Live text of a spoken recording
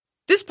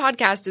This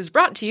podcast is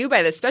brought to you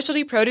by the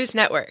Specialty Produce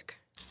Network.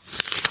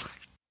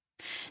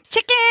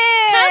 Chicken!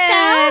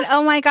 Coco!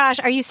 Oh my gosh,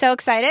 are you so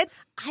excited?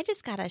 I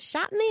just got a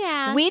shot in the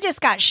ass. We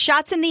just got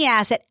shots in the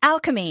ass at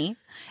Alchemy.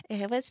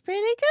 It was pretty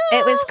cool.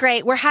 It was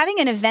great. We're having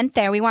an event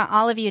there. We want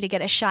all of you to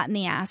get a shot in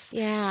the ass.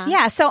 Yeah.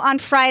 Yeah, so on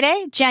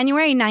Friday,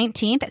 January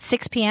 19th at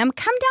 6 p.m.,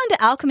 come down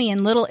to Alchemy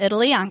in Little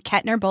Italy on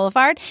Kettner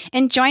Boulevard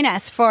and join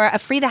us for a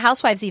Free the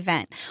Housewives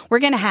event. We're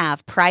going to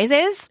have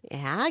prizes.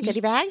 Yeah,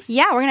 goodie bags.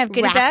 Yeah, we're going to have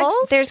goodie Raffles.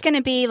 bags. There's going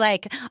to be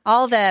like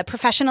all the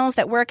professionals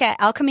that work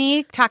at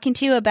Alchemy talking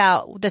to you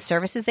about the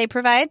services they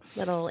provide.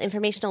 Little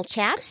informational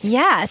chats.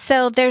 Yeah,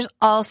 so there's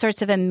all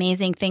sorts of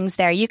amazing things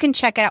there. You can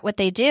check out what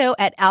they do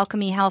at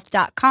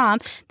alchemyhealth.com.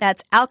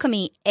 That's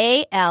Alchemy,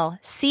 ALCHEME,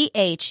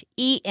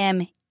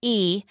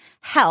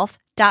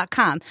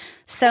 health.com.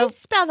 So They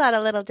spell that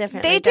a little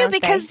differently. they do don't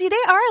because they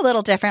are a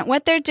little different.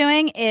 What they're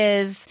doing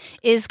is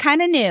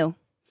kind of new.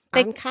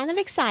 I'm kind of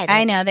excited.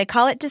 I know. They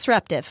call it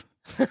disruptive,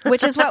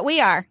 which is what we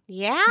are.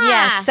 Yeah.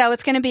 Yes. So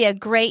it's going to be a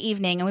great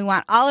evening, and we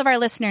want all of our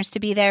listeners to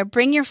be there.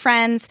 Bring your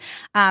friends.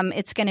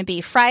 It's going to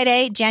be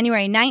Friday,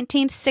 January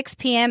 19th, 6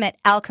 p.m. at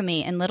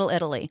Alchemy in Little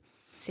Italy.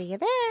 See you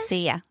there.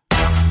 See ya.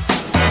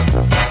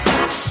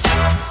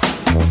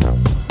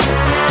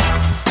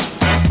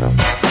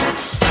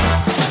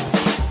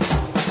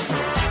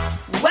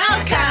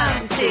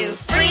 Welcome to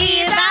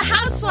Free the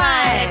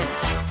Housewives.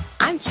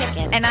 I'm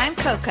Chicken. And I'm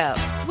Coco.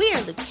 We are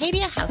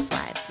Lucadia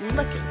housewives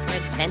looking for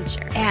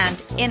adventure.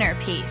 And inner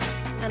peace.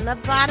 On the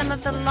bottom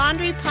of the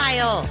laundry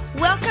pile.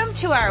 Welcome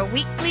to our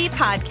weekly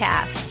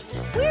podcast.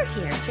 We're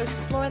here to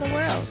explore the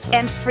world.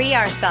 And free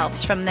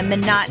ourselves from the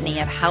monotony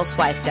of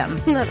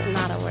housewifedom. That's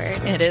not a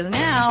word. It is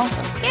now.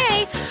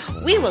 Okay.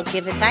 We will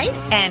give advice.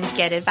 And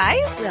get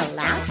advice. We'll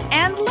laugh.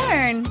 And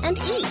learn. And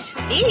eat.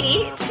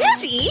 Eat?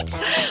 Yes,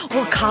 eat.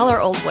 We'll call our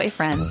old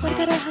boyfriends. What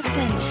about our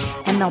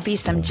husbands? And there'll be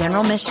some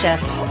general mischief.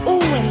 Oh,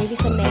 and maybe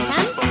some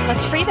mayhem?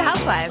 Let's free the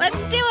housewives.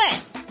 Let's do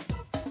it.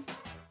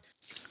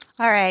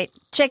 All right,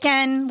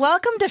 Chicken,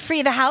 welcome to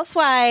Free the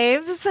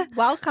Housewives.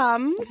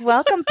 Welcome.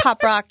 Welcome,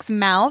 Pop Rock's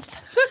mouth.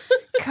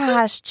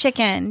 Gosh,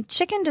 Chicken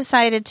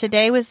decided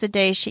today was the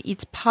day she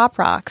eats Pop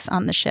Rocks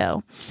on the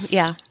show.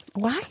 Yeah.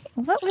 Why?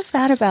 What was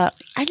that about?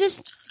 I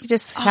just You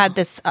just had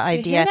this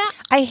idea. hear that?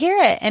 I hear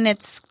it, and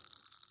it's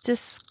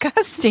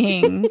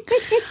disgusting.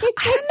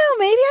 I don't know.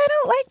 Maybe I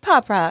don't like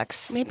Pop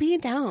Rocks. maybe you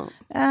don't.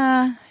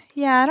 Yeah,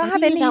 I don't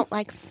have Maybe any. you don't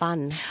like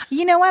fun.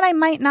 You know what? I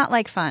might not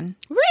like fun.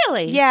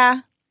 Really?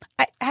 Yeah.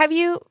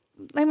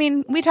 I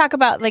mean, we talk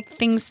about like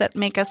things that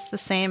make us the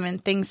same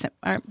and things that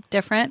are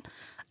different.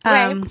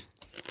 Right.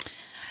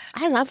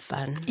 I love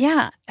fun.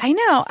 Yeah, I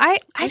know. I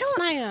It's don't.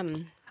 my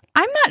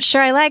I'm not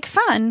sure I like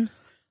fun.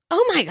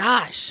 Oh my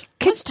gosh.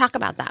 Let's talk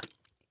about that.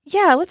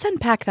 Yeah, let's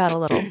unpack that a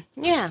little.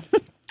 Yeah.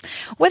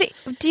 What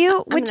do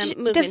you? I'm gonna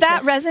move Does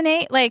that into-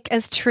 resonate like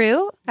as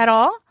true at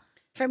all?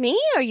 For me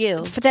or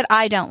you? That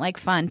I don't like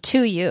fun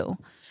to you.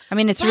 I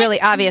mean, it's really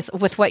obvious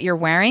with what you're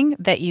wearing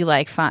that you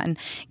like fun.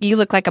 You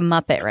look like a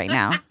Muppet right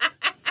now.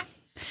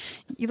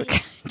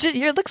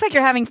 It looks like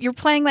you're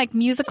playing like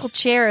musical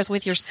chairs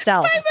with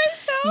yourself. By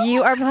myself?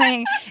 You are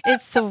playing.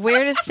 It's the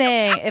weirdest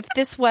thing. If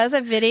this was a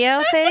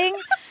video thing,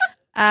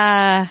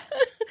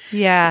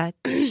 yeah,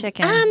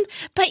 Chicken.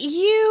 But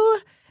you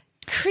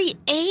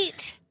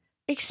create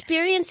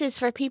experiences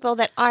for people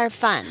that are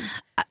fun.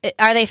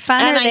 Are they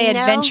fun And or are they I know-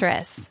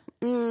 adventurous?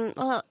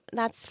 Well,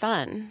 that's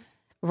fun.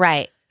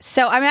 Right.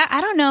 So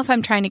I don't know if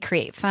I'm trying to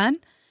create fun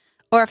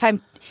or if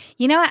I'm,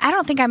 you know what? I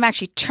don't think I'm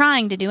actually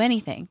trying to do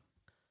anything.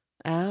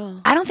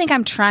 Oh. I don't think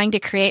I'm trying to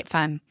create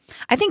fun.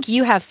 I think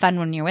you have fun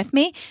when you're with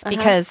me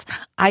because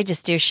I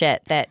just do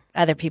shit that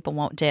other people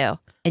won't do.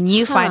 And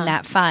you find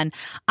that fun.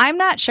 I'm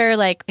not sure,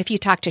 like, if you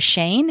talk to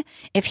Shane,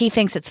 if he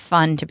thinks it's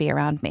fun to be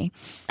around me.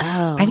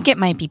 Oh. I think it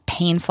might be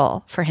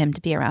painful for him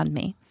to be around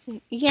me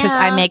Yeah. because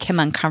I make him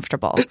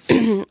uncomfortable.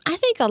 I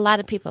think a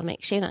lot of people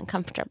make Shane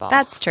uncomfortable.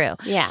 That's true.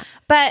 Yeah.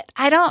 But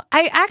I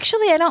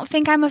don't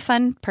think I'm a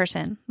fun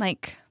person.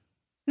 Like,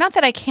 not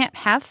that I can't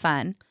have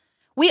fun.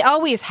 We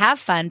always have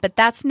fun, but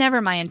that's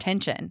never my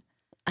intention.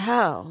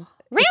 Oh.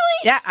 Really?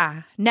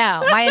 Yeah.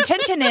 No, my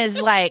intention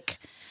is like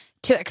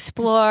to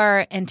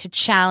explore and to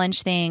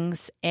challenge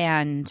things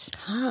and,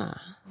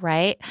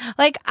 right?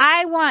 Like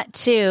I want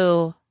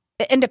to,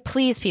 and to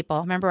please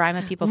people. Remember, I'm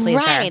a people pleaser.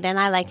 Right. And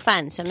I like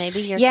fun. So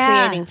maybe you're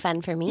Yeah. creating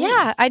fun for me.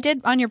 Yeah, I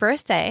did on your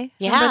birthday.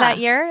 Yeah. Remember that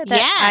year that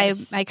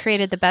Yes. I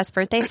created the best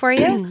birthday for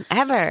you?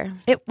 Ever.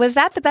 Was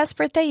that the best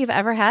birthday you've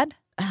ever had?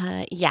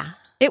 Yeah.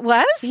 It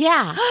was?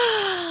 Yeah.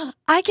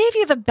 I gave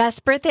you the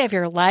best birthday of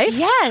your life?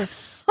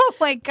 Yes. Oh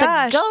my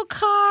gosh. The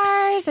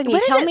go-karts, and you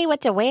What is told it? me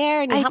what to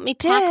wear, and you I helped me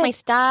pack did. my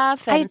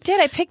stuff. I And did.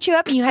 I picked you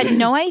up and you had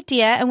no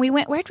idea. And we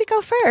went, where'd we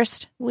go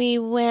first? we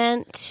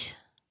went.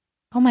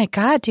 Oh my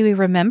God. Do we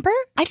remember?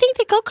 I think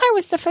the go-kart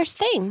was the first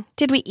thing.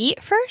 Did we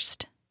eat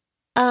first?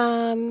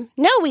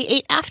 No, we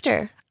ate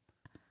after.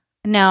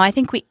 No, I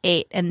think we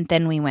ate and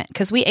then we went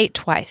because we ate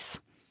twice.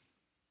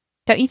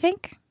 Don't you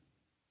think?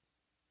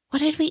 What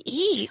did we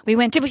eat? We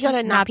went Did we go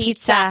to Na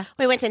Pizza?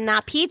 We went to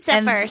Na Pizza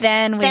And first.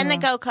 then the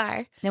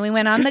go-kart. Then we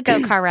went on the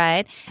go-kart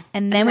ride,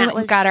 and then we went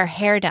and got our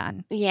hair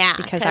done. Yeah.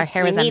 Because our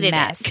hair was a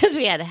mess. Because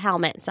we had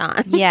helmets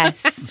on. Yes.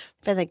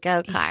 For the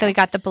go-kart. So we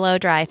got the blow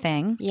dry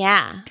thing.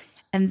 Yeah.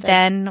 And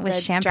then with the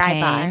champagne.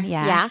 dry bar.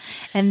 Yeah.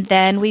 And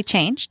then we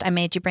changed. I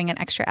made you bring an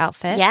extra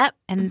outfit. Yep.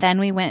 And then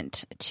we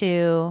went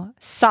to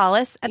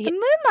Solace at the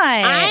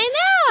Moonlight. I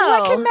know.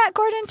 What can Matt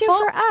Gordon do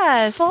for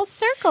us? Full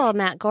circle,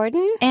 Matt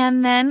Gordon.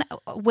 And then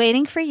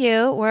waiting for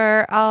you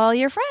were all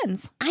your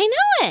friends. I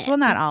know it. Well,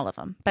 not all of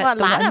them, but Well, a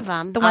the lot ones, of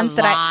them. The ones A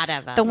that lot I,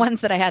 of them. the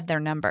ones that I had their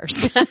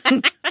numbers.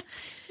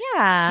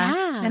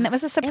 Yeah. And it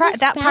was a surprise. was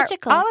That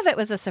magical. part, all of it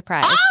was a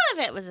surprise. All of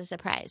it was a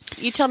surprise.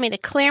 You told me to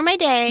clear my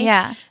day.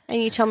 Yeah.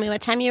 And you told me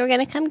what time you were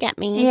going to come get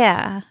me.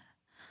 Yeah.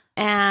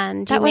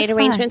 And That you made was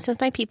arrangements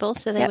with my people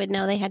so they would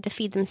know they had to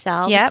feed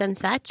themselves and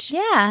such.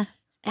 Yeah.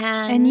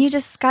 And you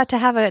just got to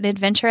have an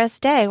adventurous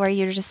day where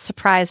you were just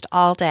surprised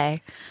all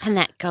day. And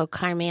that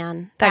go-kart,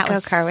 man. That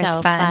go-kart was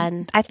so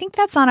fun. I think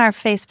that's on our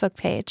Facebook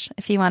page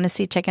if you want to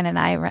see Chicken and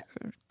I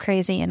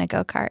crazy in a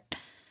go-kart.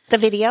 The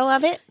video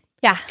of it?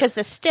 Yeah. Because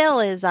the still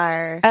is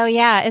our Oh,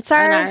 yeah. It's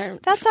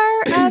that's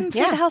our For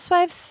the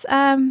Housewives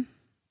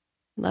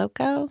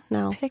logo?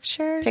 No.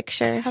 picture.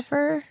 Picture.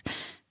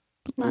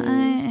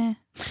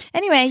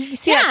 Anyway, you can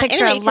see that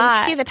picture a you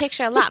lot. can see the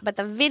picture a lot, but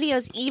the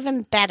video's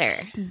even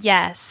better.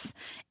 Yes.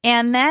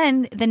 And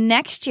then the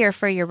next year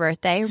for your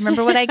birthday,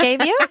 remember what I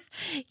gave you?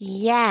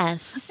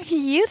 Yes.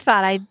 You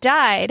thought I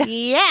died.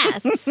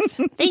 Yes.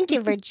 Thank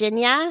you,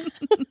 Virginia.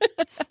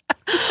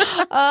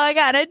 Oh, I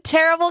got in a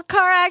terrible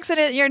car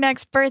accident your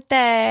next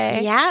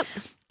birthday. Yep.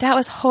 That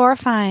was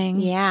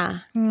horrifying. Yeah.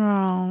 Oh,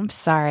 I'm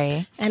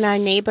sorry. And our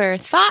neighbor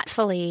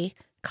thoughtfully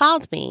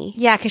called me.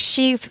 Yeah, because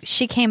she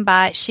came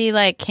by. She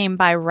came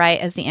by right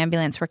as the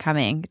ambulance were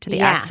coming to the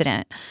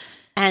accident.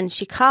 And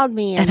she called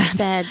me and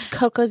said,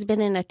 Coco's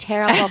been in a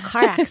terrible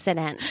car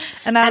accident.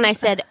 and I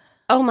said,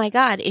 oh my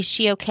God, is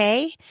she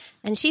okay?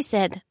 And she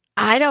said,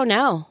 I don't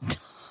know.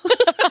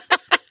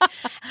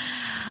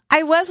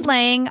 I wasn't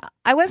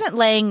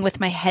laying with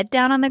my head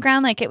down on the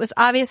ground. Like, it was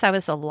obvious I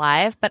was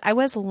alive, but I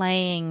was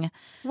laying.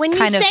 When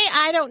you say,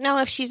 I don't know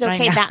if she's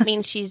okay, that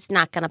means she's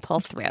not going to pull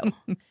through.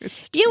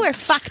 You were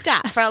fucked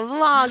up for a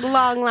long,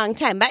 long, long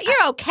time, but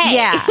you're okay.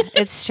 Yeah,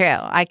 it's true.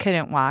 I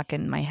couldn't walk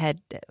and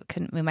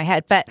couldn't move my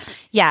head. But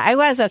yeah, I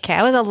was okay.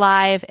 I was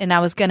alive and I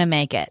was going to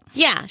make it.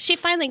 Yeah, she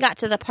finally got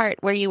to the part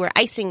where you were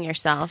icing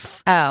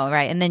yourself. Oh,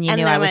 right. And then you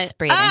knew I was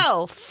breathing.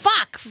 Oh,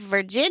 fuck,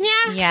 Virginia.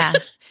 Yeah.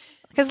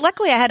 Because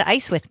luckily I had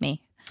ice with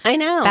me. I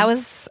know. That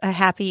was a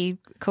happy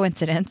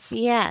coincidence.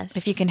 Yes.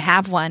 If you can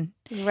have one.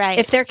 Right.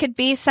 If there could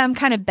be some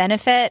kind of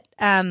benefit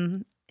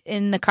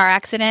in the car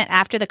accident,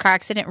 after the car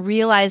accident,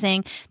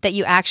 realizing that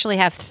you actually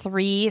have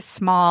 3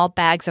 small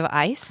bags of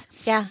ice.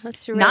 Yeah,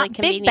 that's really Not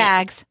convenient. big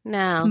bags,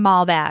 no.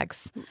 small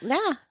bags.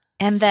 Yeah.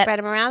 And that, spread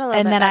them around a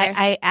little bit and then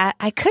better.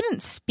 I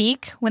couldn't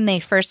speak when they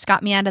first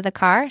got me out of the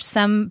car.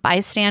 Some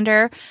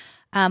bystander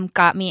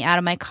got me out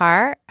of my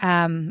car,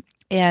 and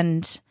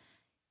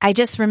I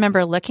just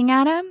remember looking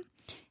at him,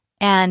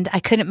 and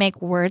I couldn't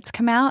make words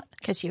come out.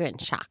 Because you were in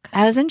shock.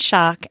 I was in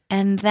shock.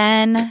 And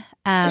then,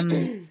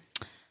 because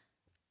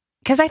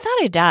I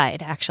thought I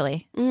died,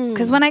 actually.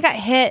 Because when I got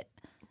hit,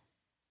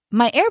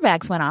 my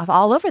airbags went off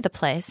all over the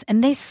place,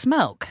 and they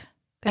smoke.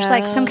 There's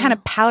like some kind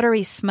of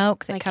powdery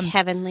smoke that comes.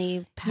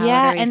 Heavenly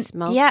powdery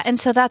smoke. Yeah, and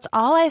so that's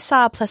all I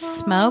saw, plus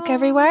smoke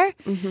everywhere.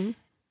 Mm-hmm.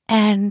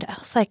 And I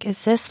was like,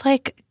 is this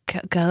like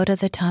go to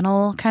the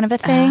tunnel kind of a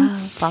thing?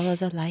 Oh, follow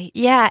the light.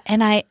 Yeah,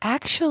 and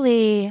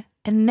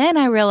and then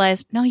I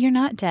realized, no, you're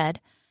not dead.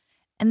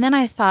 And then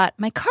I thought,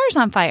 my car's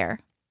on fire.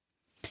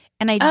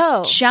 And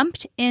I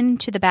jumped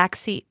into the back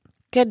seat.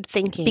 Good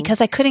thinking. Because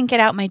I couldn't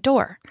get out my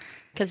door.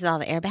 Because of all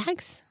the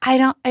airbags?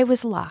 It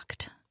was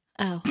locked.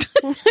 Oh.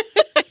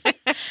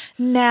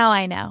 Now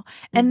I know.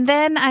 And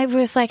then I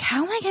was like,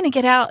 how am I going to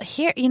get out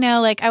here?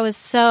 I was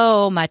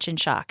so much in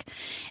shock.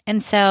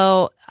 And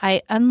so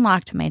I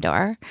unlocked my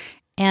door,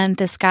 and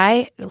this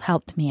guy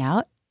helped me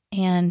out.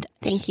 And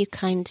thank you,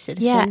 kind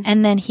citizen. Yeah.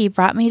 And then he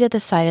brought me to the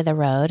side of the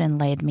road and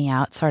laid me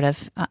out sort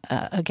of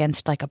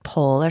against like a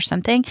pole or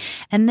something.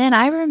 And then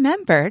I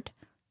remembered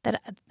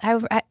that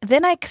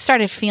then I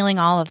started feeling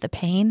all of the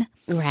pain.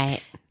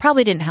 Right.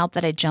 Probably didn't help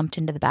that I jumped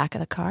into the back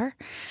of the car.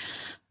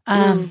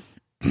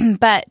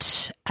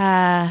 But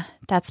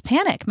that's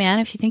panic, man.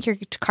 If you think your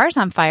car's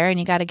on fire and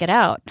you got to get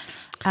out.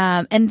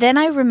 And then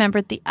I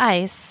remembered the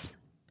ice.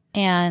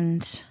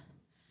 And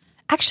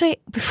actually,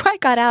 before I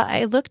got out,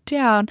 I looked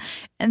down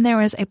and there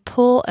was a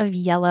pool of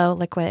yellow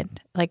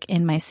liquid like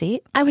in my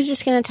seat. I was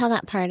just going to tell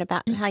that part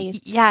about how you.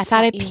 Yeah, I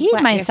thought I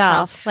peed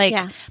myself.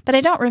 Yourself. But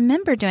I don't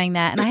remember doing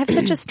that. And I have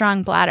such a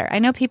strong bladder. I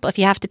know people, if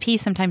you have to pee,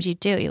 sometimes you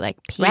do. You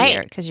pee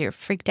because you're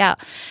freaked out.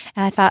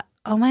 And I thought,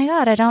 oh my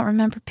God, I don't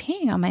remember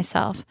peeing on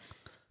myself.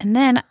 And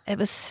then it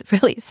was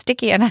really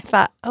sticky. And I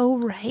thought, oh,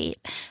 right.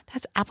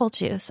 That's apple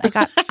juice. I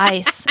got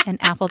ice and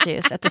apple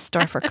juice at the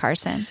store for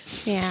Carson.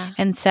 Yeah.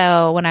 And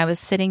so when I was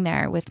sitting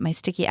there with my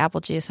sticky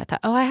apple juice, I thought,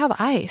 oh, I have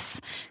ice.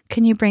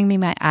 Can you bring me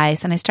my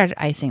ice? And I started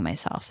icing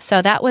myself.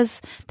 So that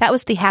was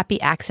the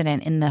happy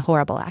accident in the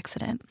horrible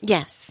accident.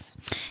 Yes.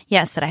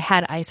 Yes, that I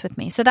had ice with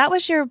me. So that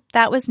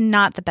was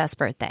not the best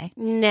birthday.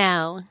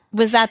 No.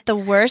 Was that the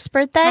worst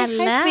birthday?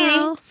 Hello. Hi,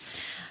 sweetie.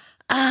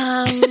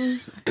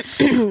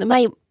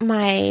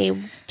 My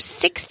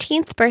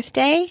 16th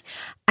birthday,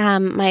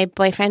 my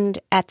boyfriend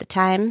at the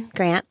time,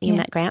 Grant, you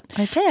met Grant.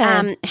 I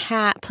did.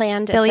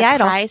 Planned a Billy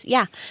Idol. surprise.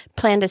 Yeah.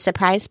 Planned a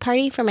surprise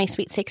party for my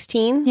sweet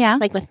 16. Yeah.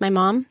 Like with my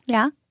mom.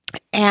 Yeah.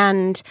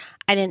 And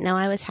I didn't know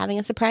I was having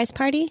a surprise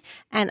party.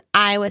 And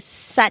I was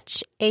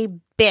such a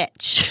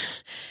bitch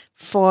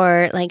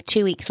for like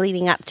 2 weeks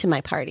leading up to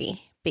my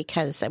party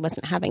because I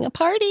wasn't having a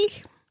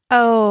party.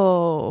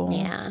 Oh.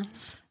 Yeah.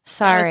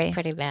 Sorry. That was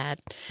pretty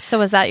bad. So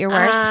was that your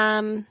worst?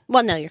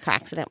 Well, no, your car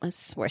accident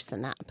was worse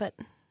than that, but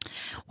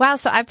Wow,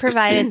 so I've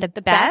provided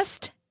the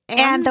best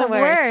and the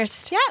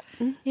worst.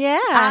 Yep. Yeah.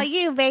 All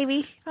you,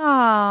 baby.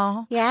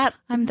 Oh. Yep.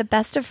 I'm the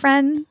best of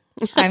friend.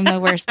 I'm the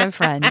worst of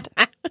friend.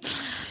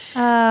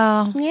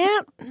 Oh.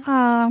 Yep. Oh,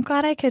 I'm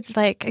glad I could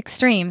like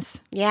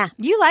extremes. Yeah.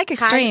 You like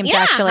extremes,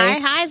 actually. High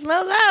highs,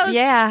 low lows.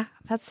 Yeah.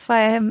 That's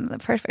why I'm the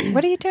perfect.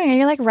 What are you doing? Are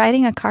you like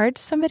writing a card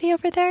to somebody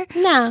over there?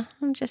 No,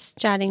 I'm just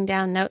jotting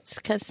down notes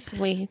because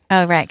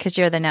Oh, right. Because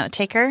you're the note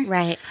taker.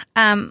 Right.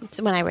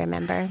 It's when I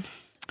remember.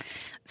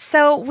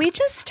 So we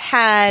just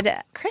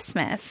had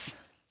Christmas.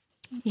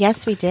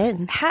 Yes, we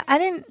did.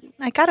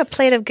 I got a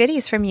plate of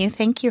goodies from you.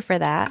 Thank you for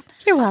that.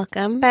 You're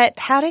welcome. But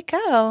how'd it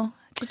go?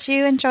 Did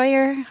you enjoy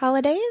your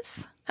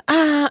holidays?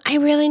 I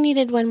really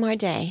needed one more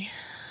day.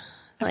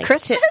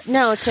 Christmas?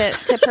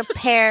 To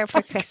prepare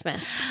for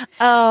Christmas.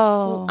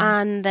 Oh.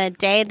 On the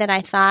day that I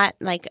thought,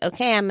 like,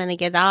 okay, I'm going to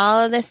get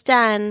all of this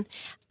done,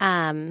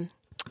 the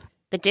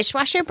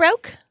dishwasher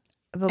broke,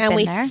 and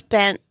we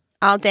spent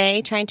all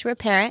day trying to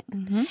repair it.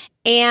 Mm-hmm.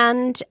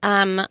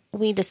 And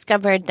we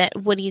discovered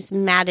that Woody's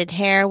matted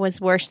hair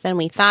was worse than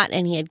we thought,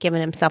 and he had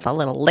given himself a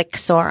little lick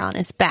sore on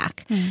his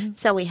back. Mm-hmm.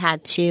 So we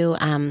had to,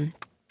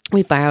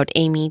 we borrowed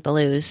Amy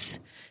Ballew's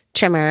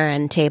trimmer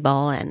and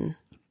table and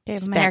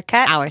gave him a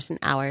haircut. Hours and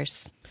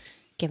hours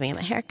giving him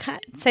a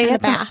haircut. So you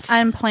had some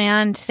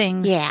unplanned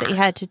things that you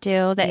had to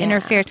do that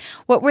interfered.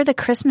 What were the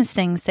Christmas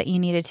things that you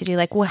needed to do?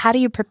 Like, well, how do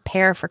you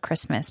prepare for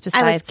Christmas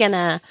besides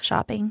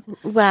shopping?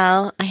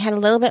 Well, I had a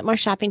little bit more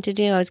shopping to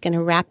do. I was going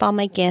to wrap all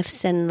my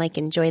gifts and like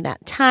enjoy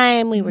that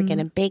time. We were going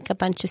to bake a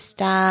bunch of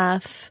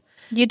stuff.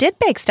 You did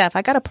bake stuff.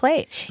 I got a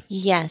plate.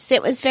 Yes,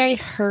 it was very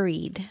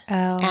hurried.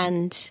 Oh.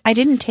 And I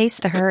didn't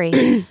taste the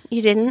hurry.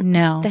 You didn't?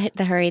 No.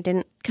 The hurry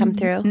didn't come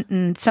through?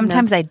 Mm-mm.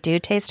 Sometimes I do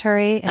taste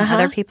hurry in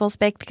other people's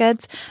baked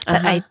goods,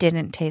 but I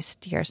didn't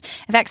taste yours.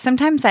 In fact,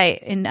 sometimes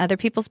in other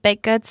people's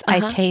baked goods,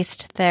 I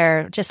taste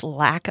their just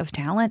lack of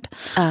talent.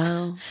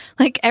 Oh.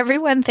 Like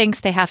everyone thinks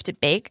they have to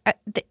bake.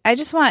 I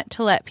just want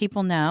to let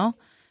people know.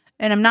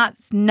 And I'm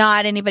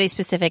not anybody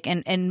specific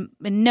and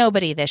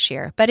nobody this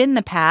year. But in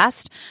the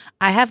past,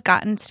 I have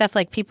gotten stuff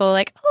like people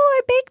like, oh,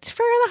 I baked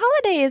for the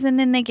holidays. And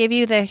then they give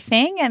you the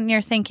thing and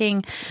you're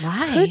thinking,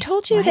 why? Who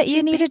told you that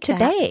you needed to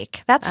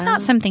bake? That's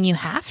not something you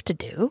have to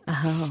do.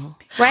 Oh.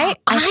 Right?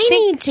 I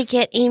need to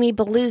get Amy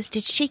Ballew's.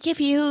 Did she give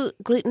you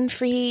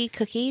gluten-free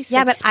cookies?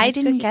 Yeah, but I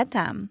didn't get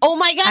them. Oh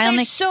my God,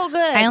 they're so good.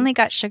 I only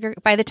got sugar.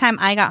 By the time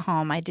I got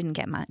home, I didn't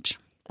get much.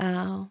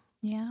 Oh.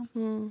 Yeah.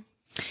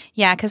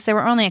 Yeah, because there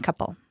were only a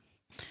couple.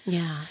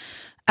 Yeah.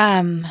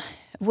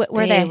 Were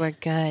they? They were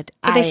good.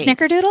 Were they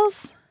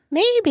snickerdoodles?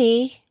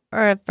 Maybe.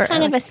 Or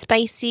kind of a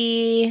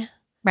spicy.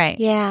 Right.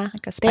 Yeah.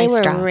 Like a spice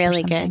They drop were or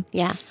really something. good.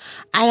 Yeah.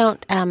 I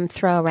don't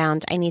throw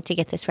around, I need to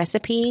get this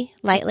recipe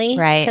lightly.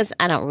 Right. Because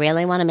I don't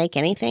really want to make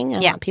anything. I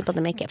want people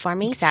to make it for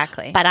me.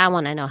 Exactly. But I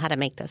want to know how to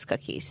make those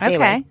cookies. They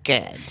were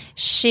good.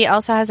 She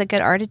also has a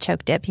good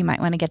artichoke dip. You might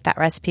want to get that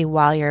recipe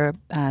while you're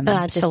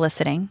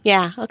soliciting.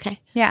 Yeah.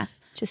 Okay. Yeah.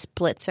 Just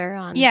blitzer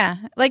on. Yeah.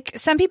 Like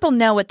some people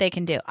know what they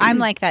can do. I'm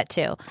like that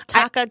too.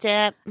 Taco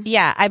dip.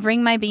 Yeah. I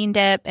bring my bean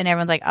dip and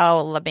everyone's like,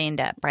 oh, la bean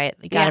dip, right?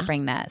 You got to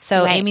bring that.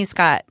 So Amy's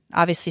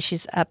obviously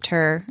she's upped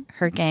her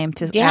game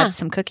to add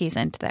some cookies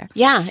into there.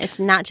 Yeah. It's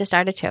not just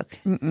artichoke.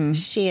 Mm-mm.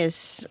 She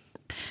is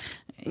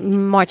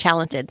more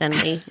talented than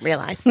we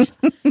realized.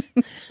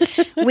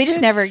 We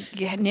just never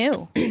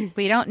knew.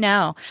 We don't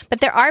know.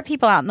 But there are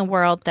people out in the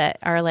world that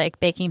are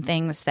like baking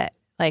things that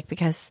like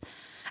because...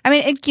 I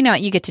mean,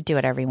 you get to do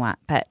whatever you want,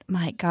 but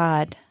my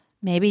God,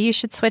 maybe you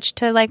should switch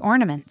to like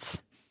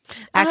ornaments.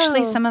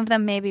 Actually, some of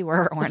them maybe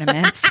were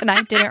ornaments, and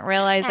I didn't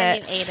realize it.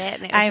 You ate it,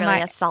 and it was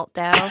really a salt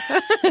dough.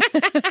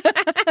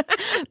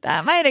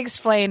 That might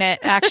explain it,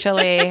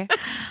 actually.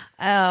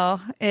 Oh,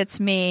 it's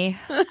me.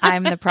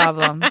 I'm the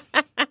problem.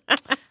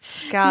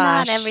 Gosh.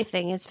 Not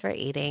everything is for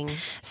eating.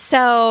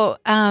 So,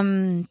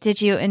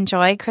 did you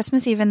enjoy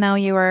Christmas, even though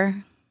it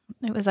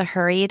was a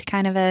hurried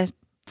kind of a...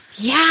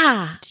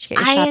 Yeah, did you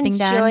get your shopping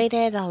done? I enjoyed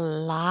it a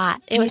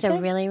lot. It was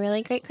a really,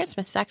 really great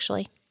Christmas,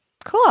 actually.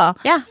 Cool.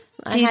 Yeah, it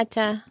I had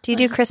to. Do you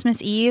do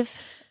Christmas Eve?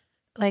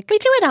 Like we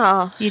do it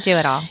all. You do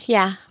it all.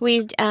 Yeah.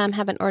 We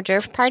have an hors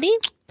d'oeuvre party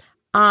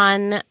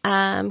on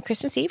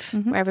Christmas Eve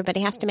where everybody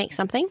has to make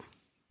something.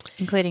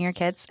 Including your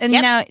kids. And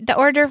now the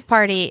hors d'oeuvre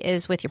party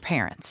is with your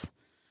parents.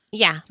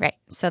 Yeah. Right.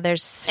 So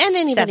there's and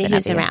anybody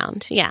who's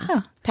around. Yeah.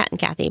 Oh. Pat and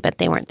Kathy, but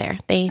they weren't there.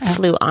 They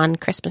flew on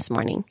Christmas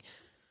morning.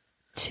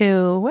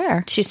 To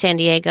where? To San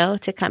Diego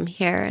to come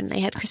here, and they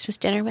had Christmas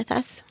dinner with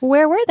us.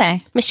 Where were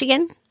they?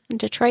 Michigan,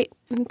 Detroit,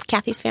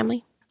 Kathy's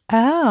family.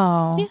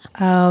 Oh. Yeah.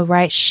 Oh,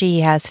 right.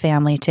 She has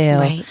family too.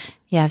 Right.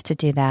 You have to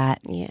do that.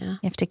 Yeah. You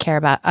have to care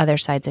about other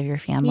sides of your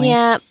family.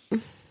 Yeah.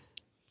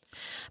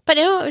 But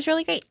it was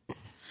really great.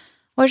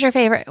 What was your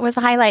favorite? What was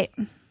the highlight?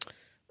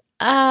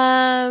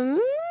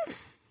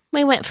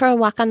 We went for a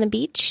walk on the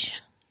beach.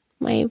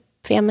 My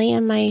family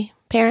and my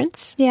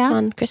parents. Yeah.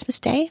 On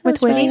Christmas Day. It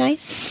was really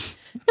nice.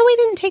 No, we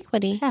didn't take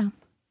Woody. Yeah.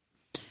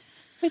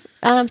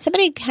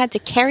 Somebody had to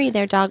carry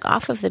their dog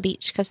off of the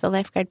beach because the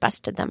lifeguard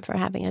busted them for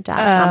having a dog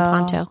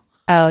on Ponto.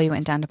 Oh, you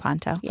went down to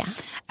Ponto. Yeah.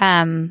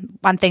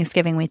 On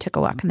Thanksgiving, we took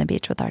a walk on the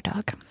beach with our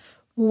dog.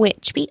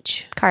 Which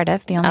beach?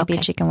 Cardiff, the only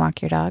beach you can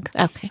walk your dog.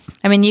 Okay.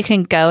 I mean, you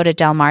can go to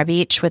Del Mar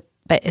Beach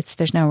but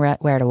there's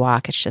nowhere to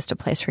walk. It's just a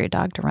place for your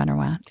dog to run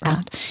around.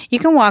 Oh. You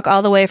can walk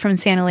all the way from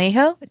San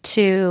Alejo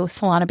to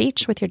Solana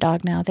Beach with your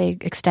dog now. They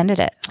extended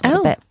it a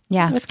little bit.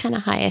 Yeah. It was kind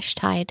of high-ish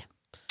tide.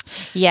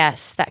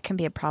 Yes, that can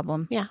be a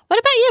problem. Yeah. What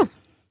about you?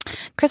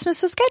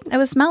 Christmas was good. It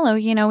was mellow.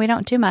 You know, we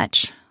don't do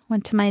much.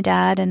 Went to my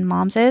dad and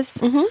mom's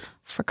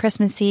for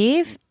Christmas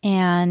Eve.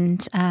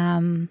 And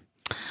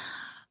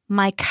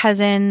my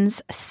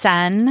cousin's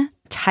son,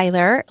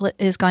 Tyler,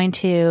 is going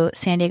to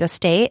San Diego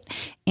State,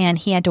 and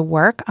he had to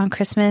work on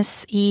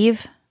Christmas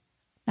Eve.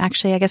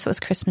 Actually, I guess it was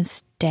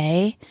Christmas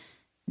Day.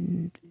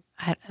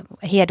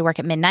 He had to work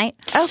at midnight.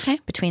 Okay.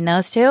 Between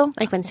those two.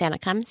 Like when Santa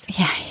comes?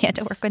 Yeah, he had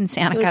to work when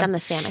Santa comes. He was on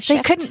the Santa shift. So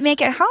he couldn't make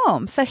it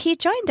home, so he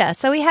joined us.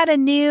 So we had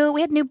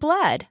new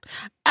blood.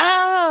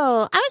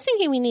 Oh, I was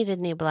thinking we needed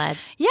new blood.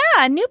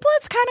 Yeah, new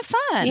blood's kind of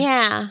fun.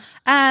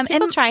 Yeah.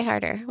 People try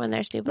harder when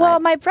there's new blood. Well,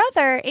 my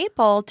brother,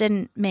 Abel,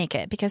 didn't make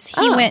it because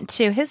he went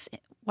to his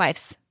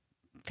wife's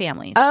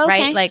family's,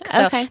 right? Like,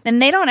 so,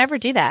 and they don't ever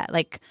do that.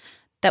 Like,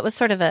 that was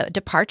sort of a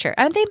departure.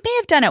 They may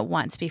have done it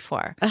once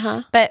before,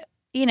 but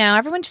you know,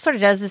 everyone just sort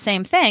of does the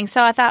same thing.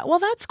 So I thought, well,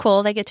 that's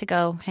cool. They get to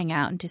go hang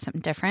out and do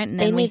something different. And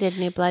then they needed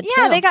new blood, too.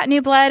 Yeah, they got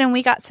new blood, and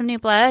we got some new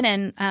blood,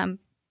 and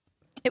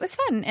it was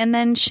fun. And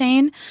then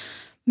Shane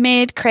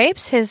made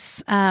crepes,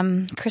 his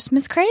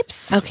Christmas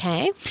crepes.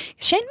 Okay.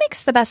 Shane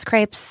makes the best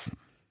crepes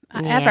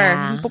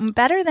ever.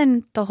 Better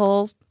than the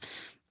whole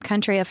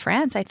country of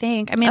France, I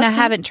think. I mean, I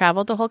haven't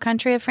traveled the whole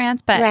country of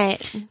France,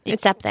 but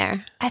it's up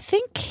there. I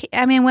think,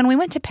 when we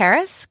went to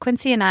Paris,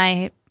 Quincy and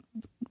I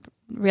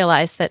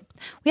realized that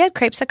we had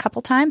crepes a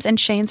couple times, and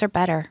Shane's are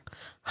better.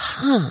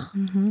 Huh.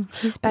 Mm-hmm.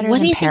 He's better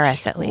than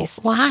Paris, at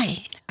least.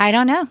 Why? I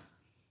don't know.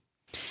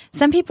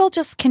 Some people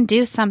just can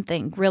do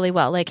something really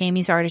well, like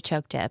Amy's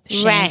artichoke dip,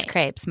 Shane's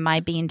crepes,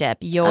 my bean dip,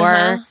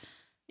 your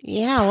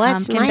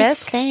what's my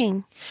bisque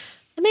thing?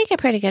 I make a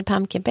pretty good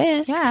pumpkin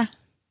bisque. Yeah.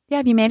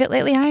 Have you made it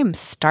lately? I am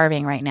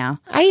starving right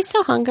now. Are you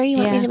so hungry? You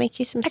want me to make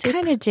you some soup? I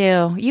kind of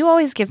do. You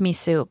always give me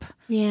soup.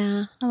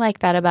 Yeah. I like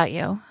that about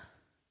you.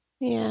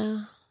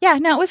 Yeah. Yeah,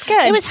 no, it was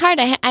good. It was hard.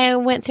 I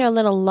went through a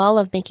little lull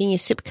of making you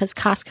soup because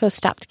Costco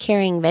stopped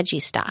carrying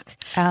veggie stock.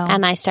 Oh.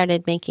 And I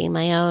started making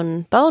my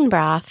own bone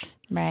broth.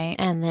 Right.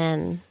 And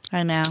then...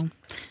 I know.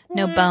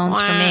 No bones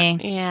for me.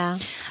 Yeah.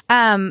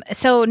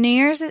 So New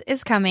Year's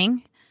is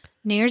coming.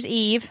 New Year's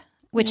Eve,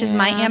 which is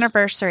my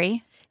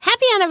anniversary.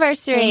 Happy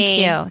anniversary.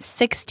 Thank you.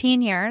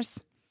 16 years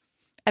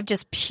of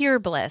just pure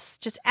bliss.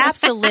 Just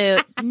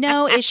absolute,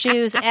 no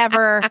issues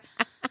ever.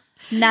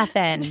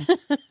 Nothing.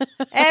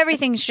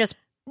 Everything's just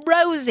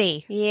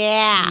rosy.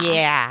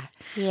 Yeah.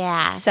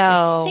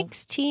 So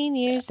 16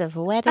 years of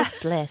wedded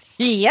bliss.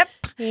 Yep.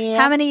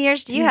 How many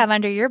years do you have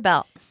under your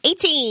belt?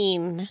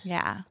 18.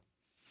 Yeah.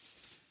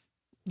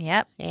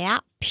 Yep. Yeah.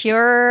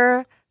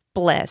 Pure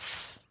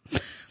bliss.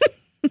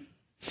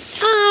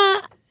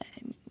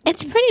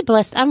 It's pretty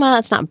bliss. Well,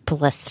 it's not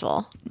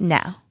blissful.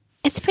 No.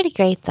 It's pretty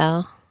great,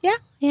 though. Yeah.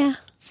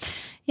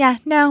 Yeah.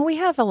 No, we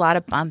have a lot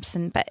of bumps,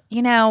 but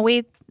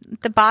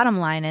the bottom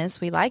line is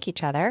we like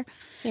each other.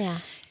 Yeah.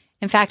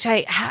 In fact,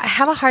 I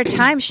have a hard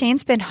time.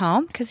 Shane's been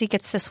home because he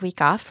gets this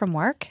week off from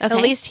work. Okay.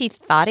 At least he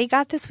thought he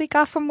got this week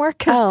off from work.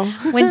 Because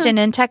when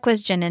Genentech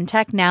was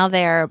Genentech, now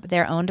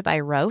they're owned by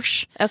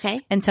Roche.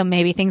 Okay. And so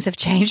maybe things have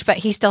changed, but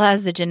he still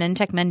has the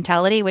Genentech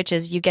mentality, which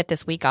is you get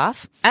this week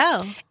off.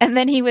 Oh. And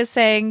then he was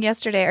saying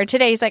yesterday or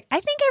today, he's like, I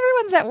think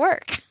everyone's at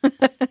work.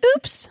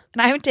 Oops.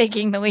 And I'm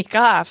taking the week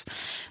off.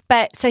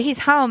 But so he's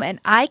home, and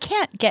I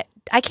can't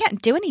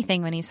do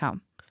anything when he's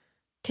home.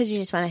 Because you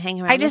just want to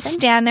hang around I just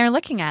stand there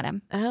looking at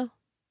him. Oh.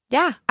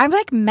 Yeah. I'm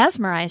like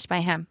mesmerized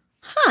by him.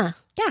 Huh.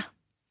 Yeah.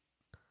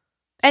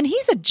 And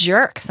he's a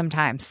jerk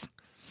sometimes.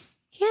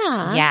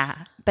 Yeah. Yeah.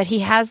 But he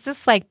has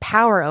this like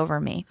power over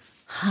me.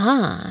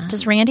 Huh.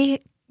 Does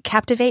Randy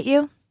captivate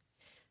you?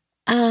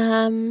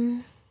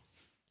 No.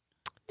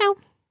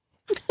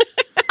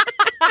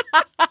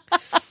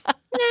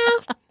 No.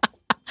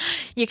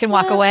 You can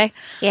walk away.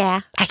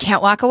 Yeah. I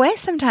can't walk away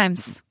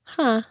sometimes.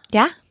 Huh.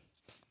 Yeah.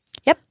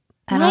 Yep.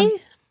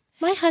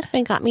 My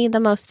husband got me the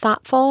most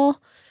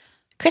thoughtful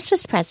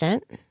Christmas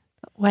present.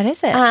 What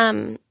is it?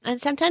 And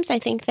sometimes I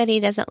think that he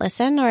doesn't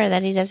listen or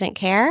that he doesn't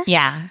care.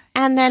 Yeah.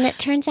 And then it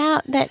turns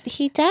out that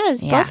he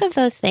does both of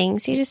those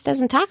things. He just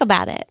doesn't talk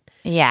about it.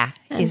 Yeah.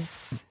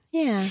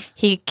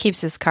 He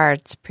keeps his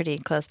cards pretty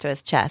close to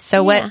his chest.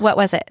 So what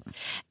was it?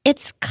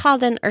 It's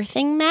called an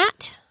earthing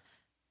mat.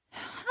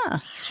 Huh.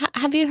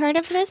 Have you heard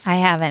of this? I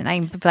haven't.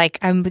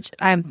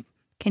 I'm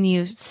can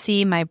you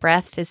see my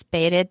breath is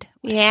bated?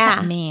 What does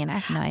that mean? I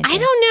have no idea. I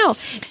don't know.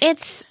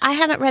 I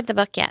haven't read the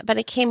book yet, but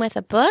it came with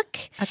a book.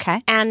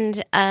 Okay.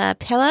 And a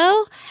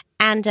pillow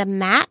and a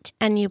mat,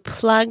 and you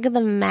plug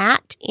the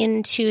mat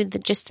into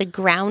the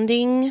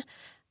grounding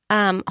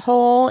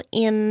hole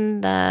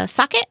in the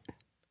socket.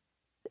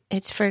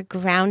 It's for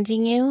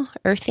grounding you,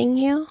 earthing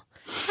you.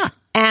 Huh.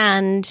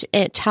 And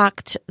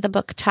the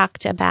book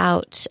talked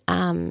about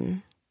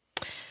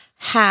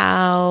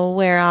how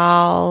we're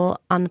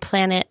all on the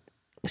planet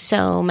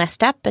so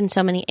messed up and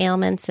so many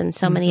ailments and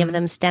so many of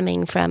them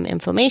stemming from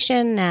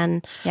inflammation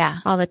and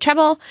all the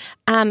trouble.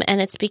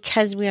 And it's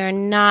because we are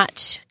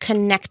not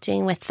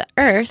connecting with the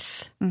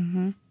earth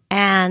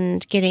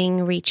and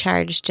getting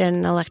recharged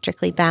and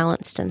electrically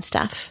balanced and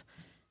stuff.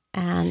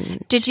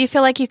 And did you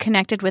feel like you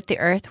connected with the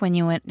earth when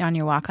you went on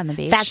your walk on the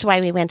beach? That's why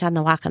we went on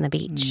the walk on the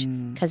beach,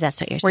 because that's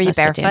what you're supposed to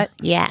do. Were you barefoot?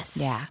 Yes.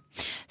 Yeah.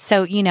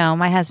 So,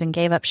 my husband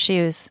gave up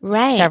shoes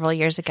several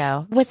years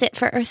ago. Was it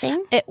for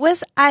earthing? It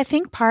was, I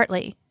think,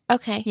 partly.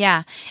 Okay.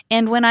 Yeah.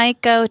 And when I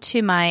go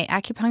to my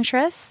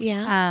acupuncturist,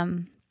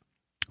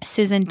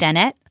 Susan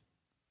Dennett,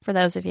 for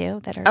those of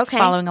you that are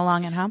following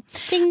along at home.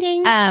 Ding,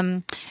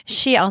 ding.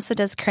 She also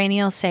does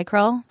cranial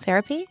sacral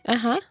therapy.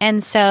 Uh-huh.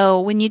 And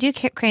so when you do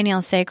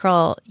cranial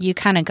sacral, you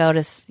kind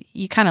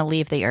of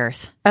leave the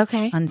earth.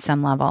 Okay. On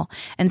some level.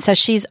 And so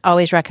she's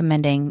always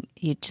recommending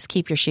you just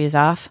keep your shoes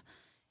off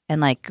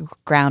and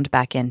ground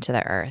back into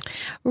the earth.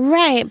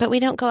 Right. But we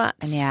don't go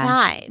outside.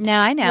 Yeah. No,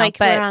 I know. But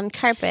we're on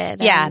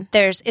carpet. Yeah.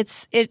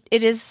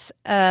 It is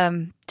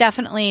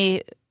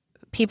definitely,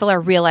 people are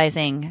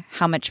realizing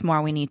how much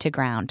more we need to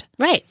ground.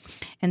 Right.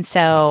 And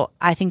so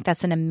I think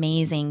that's an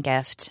amazing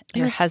gift.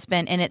 Your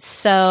husband, and it's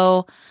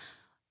so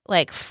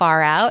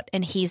far out,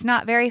 and he's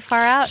not very far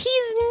out.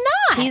 He's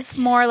not. He's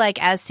more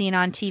as seen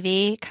on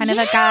TV kind of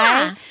a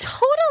guy.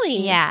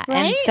 Totally. Yeah.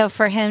 Right? And so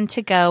for him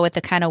to go with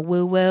the kind of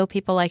woo-woo,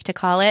 people like to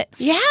call it.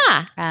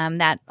 Yeah.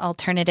 That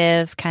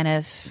alternative kind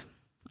of,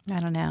 I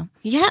don't know.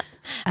 Yep.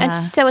 And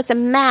so it's a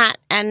mat,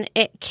 and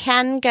it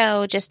can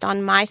go just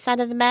on my side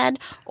of the bed,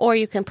 or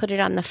you can put it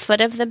on the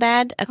foot of the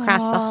bed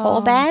across the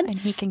whole bed. And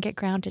he can get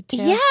grounded too.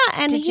 Yeah.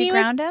 And Did you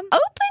ground him?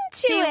 Open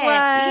to he it. Was.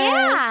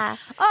 Yeah.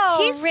 Oh,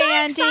 he's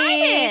Randy. so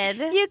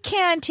excited. You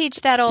can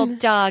teach that old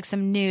dog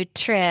some new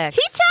tricks.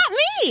 He taught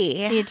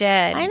me. He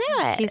did. I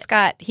know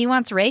it. He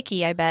wants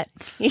Reiki, I bet.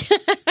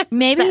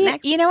 Maybe,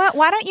 you know what?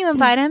 Why don't you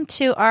invite him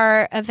to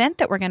our event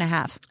that we're going to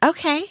have?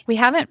 Okay. We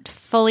haven't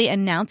fully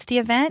announced the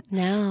event.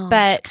 No.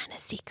 But it's kind of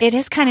secret. It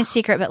is kind of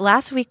secret. But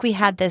last week we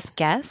had this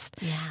guest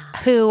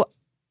who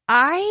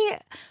I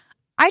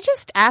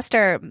just asked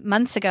her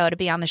months ago to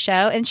be on the show,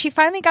 and she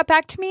finally got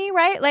back to me,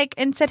 right?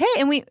 And said,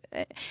 hey,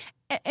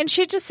 and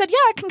she just said, yeah,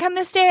 I can come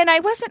this day. And I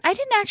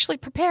didn't actually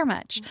prepare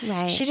much.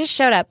 Right. She just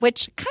showed up,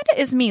 which kind of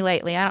is me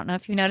lately. I don't know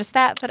if you noticed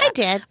that, but I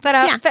did. But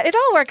it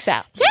all works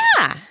out.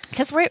 Yeah.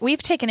 Because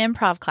we've taken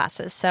improv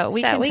classes, so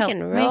we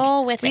can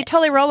roll with it. We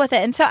totally roll with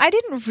it. And so I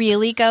didn't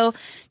really go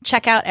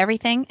check out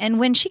everything. And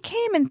when she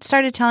came and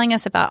started telling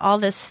us about all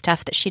this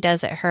stuff that she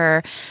does at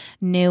her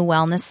new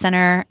wellness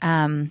center,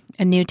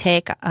 a new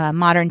take, a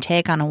modern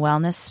take on a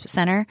wellness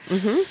center,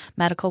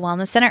 medical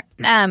wellness center,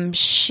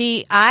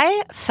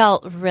 I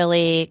felt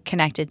really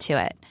connected to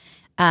it.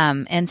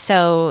 And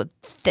so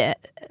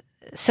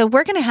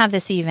we're going to have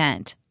this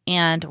event.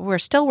 And we're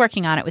still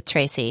working on it with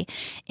Tracy,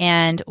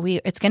 and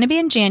it's going to be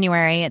in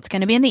January. It's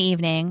going to be in the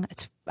evening.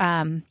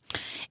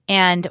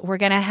 And we're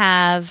going to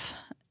have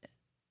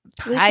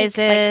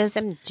prizes,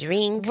 some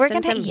drinks, we're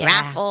gonna some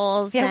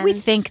raffles. Yeah, we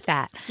think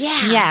that.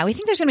 Yeah, we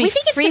think there's going to be.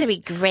 It's going to be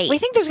great. We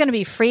think there's going to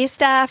be free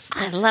stuff.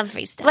 I love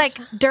free stuff.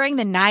 During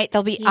the night,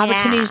 there'll be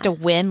opportunities to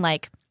win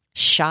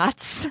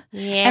shots.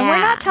 Yeah, and we're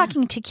not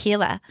talking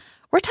tequila.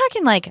 We're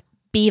talking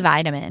B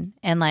vitamin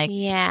and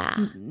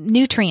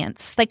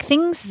nutrients,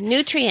 things.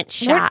 Nutrient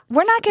shots.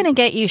 We're not going to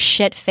get you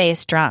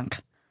shit-faced drunk.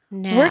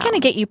 No. We're going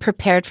to get you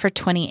prepared for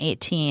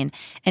 2018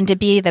 and to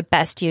be the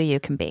best you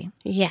can be.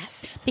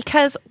 Yes.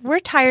 Because we're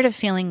tired of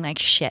feeling like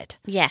shit.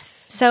 Yes.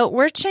 So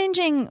we're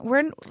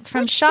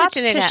from shots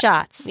to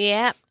shots.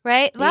 Yep.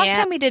 Right? Last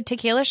time we did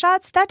tequila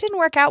shots, that didn't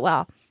work out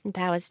well.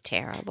 That was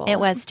terrible. It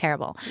was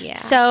terrible. Yeah.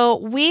 So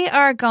we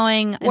are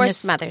going...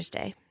 Worst Mother's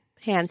Day.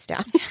 Hands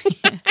down.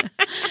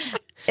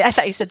 I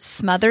thought you said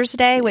Smother's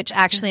Day, which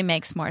actually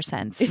makes more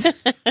sense.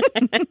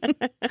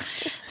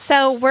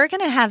 So we're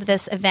going to have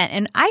this event,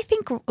 and I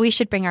think we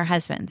should bring our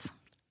husbands.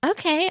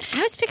 Okay.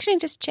 I was picturing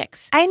just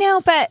chicks. I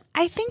know, but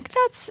I think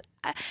that's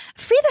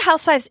Free the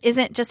Housewives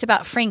isn't just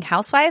about freeing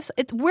housewives.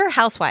 We're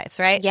housewives,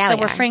 right? Yeah, so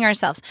we we're are. freeing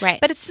ourselves.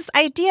 Right. But it's this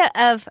idea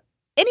of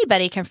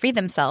anybody can free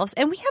themselves.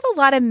 And we have a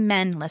lot of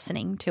men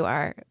listening to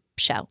our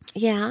show.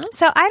 Yeah.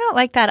 So I don't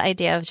like that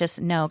idea of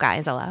just no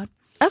guys allowed.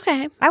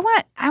 Okay. I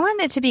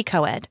want it to be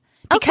co-ed.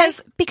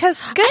 Because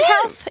good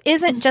health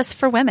isn't just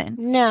for women.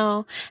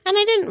 No. And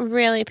I didn't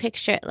really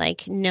picture it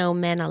like no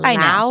men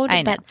allowed.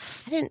 I know. But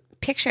I didn't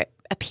picture it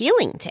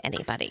appealing to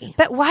anybody.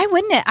 But why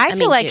wouldn't it? I feel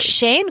mean, like dudes.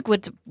 Shane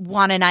would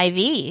want an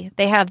IV.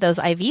 They have those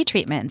IV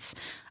treatments.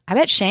 I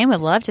bet Shane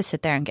would love to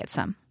sit there and get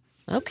some.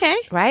 Okay.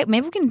 Right?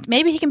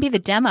 Maybe he can be the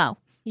demo.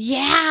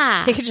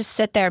 Yeah. He could just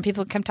sit there and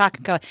people come talk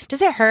and go,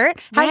 does it hurt?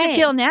 How does it Right.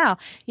 feel now?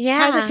 Yeah.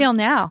 How does it feel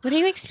now? What are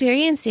you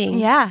experiencing?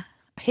 Yeah.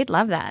 He'd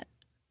love that.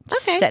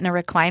 Okay. Sit in a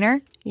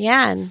recliner.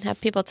 Yeah. And have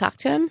people talk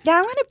to him? Yeah,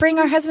 I want to bring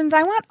our husbands.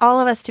 I want all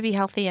of us to be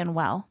healthy and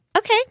well.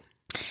 Okay.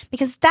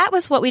 Because that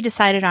was what we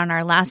decided on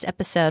our last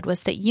episode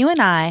was that you and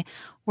I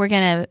were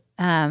going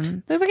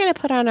to We were going to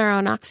put on our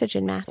own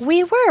oxygen masks.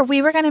 we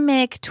were going to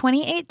make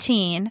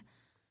 2018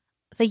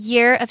 the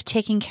year of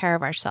taking care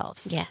of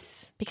ourselves.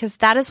 Yes. Because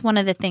that is one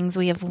of the things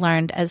we have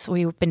learned as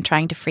we've been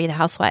trying to free the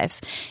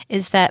housewives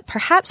is that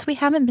perhaps we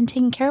haven't been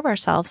taking care of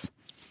ourselves.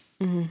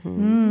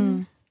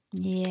 Mm-hmm.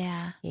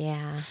 Yeah.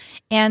 Yeah.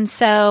 And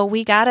so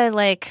we got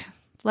to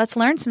let's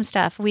learn some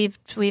stuff. We've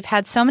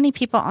had so many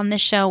people on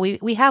this show.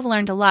 We have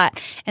learned a lot.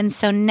 And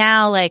so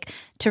now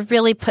to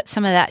really put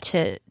some of that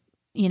to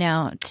We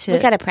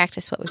got to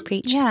practice what we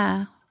preach.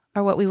 yeah,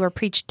 or what we were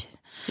preached.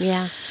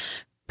 Yeah.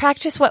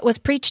 Practice what was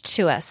preached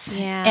to us.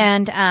 Yeah.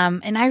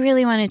 And I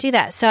really want to do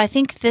that. So I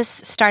think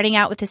starting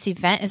out with this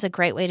event is a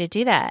great way to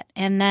do that.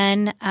 And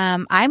then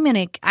I'm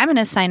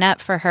gonna sign up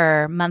for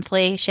her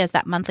monthly. She has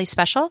that monthly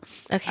special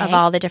Okay. of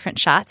all the different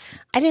shots.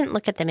 I didn't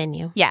look at the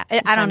menu. Yeah, I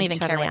don't I'm even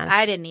totally care. honest.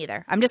 I didn't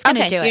either. I'm just gonna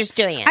Okay, do it. you're just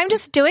doing it. I'm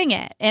just doing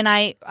it. And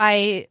I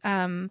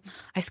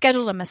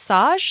scheduled a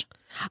massage.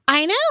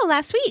 I know.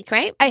 Last week,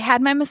 right? I had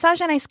my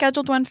massage and I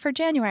scheduled one for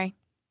January.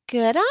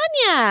 Good on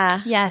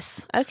ya.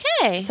 Yes.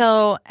 Okay.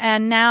 So,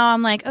 and now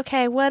I'm like,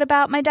 okay, what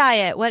about my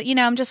diet?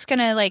 I'm just going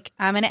to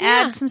I'm going to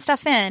Yeah. add some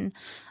stuff in.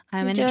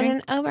 I'm You're going to doing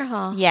drink. an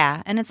overhaul.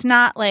 Yeah. And it's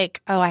not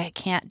like, oh, I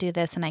can't do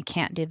this and I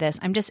can't do this.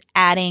 I'm just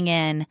adding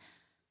in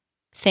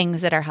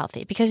things that are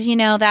healthy because,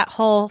 that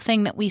whole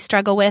thing that we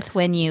struggle with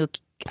when you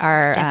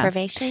are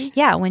Deprivation.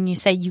 when you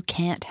say you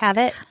can't have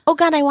it. Oh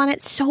God, I want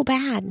it so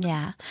bad.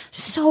 Yeah.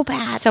 So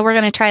bad. So we're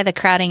going to try the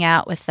crowding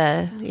out with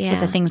the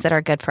Yeah. things that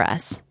are good for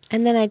us.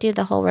 And then I do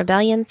the whole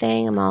rebellion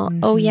thing. I'm all,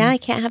 oh yeah, I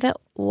can't have it.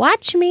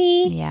 Watch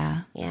me.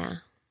 Yeah. Yeah.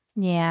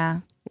 Yeah.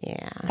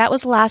 Yeah. That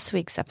was last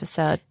week's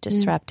episode,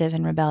 Disruptive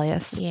and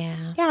Rebellious.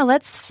 Yeah. Yeah,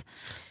 let's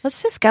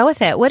just go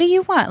with it. What do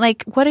you want?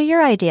 What are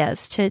your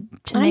ideas to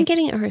I'm make?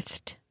 getting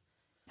earthed.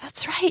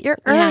 That's right. You're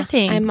Yeah,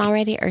 earthing. I'm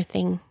already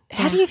earthing.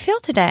 How do you feel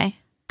today?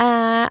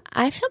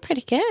 I feel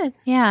pretty good.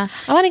 Yeah.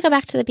 I want to go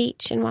back to the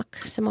beach and walk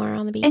some more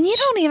on the beach. And you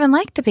don't even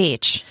like the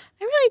beach.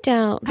 I really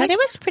don't. But it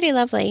was pretty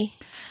lovely.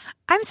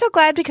 I'm so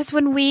glad because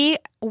when we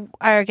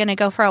are going to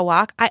go for a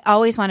walk, I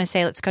always want to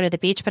say, let's go to the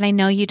beach, but I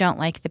know you don't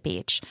like the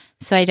beach.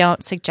 So I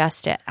don't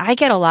suggest it. I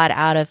get a lot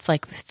out of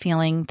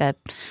feeling the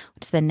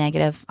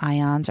negative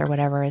ions or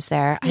whatever is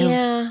there.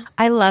 Yeah.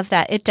 I love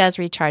that. It does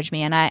recharge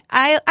me. And I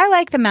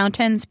like the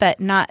mountains, but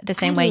not the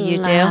same way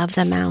you do. I love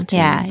the mountains.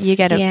 Yeah. You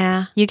get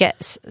Yeah,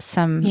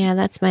 some. Yeah,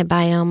 that's my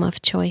biome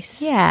of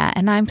choice. Yeah.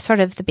 And I'm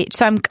sort of the beach.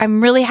 So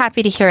I'm really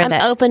happy to hear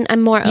that.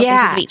 I'm more open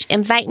Yeah. to the beach.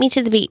 Invite me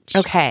to the beach.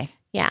 Okay.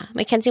 Yeah.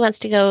 Mackenzie wants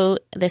to go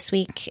this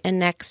week and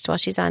next while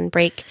she's on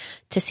break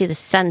to see the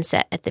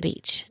sunset at the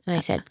beach. And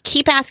I said,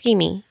 keep asking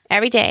me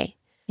every day.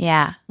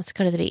 Yeah. Let's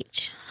go to the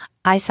beach.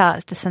 I saw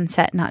the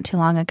sunset not too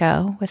long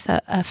ago with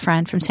a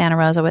friend from Santa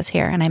Rosa was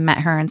here, and I met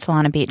her in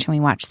Solana Beach, and we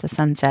watched the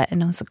sunset,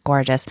 and it was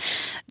gorgeous.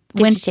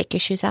 Did you take your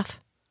shoes off?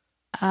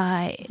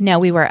 No,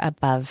 we were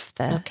above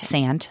the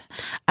sand.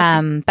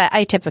 But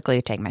I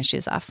typically take my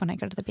shoes off when I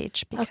go to the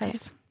beach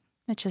because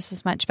it just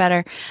is much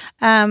better.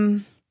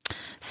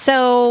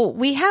 So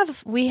we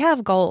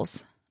have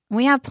goals.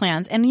 We have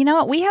plans. And you know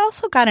what? We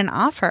also got an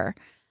offer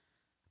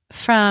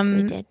from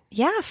We did.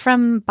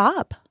 from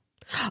Bob.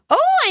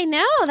 Oh, I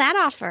know that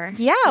offer.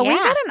 Yeah, we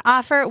got an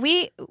offer.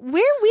 We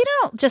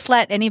don't just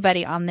let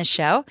anybody on this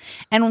show.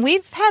 And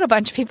we've had a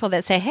bunch of people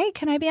that say, "Hey,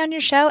 can I be on your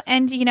show?"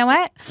 And you know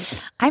what?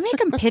 I make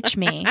them pitch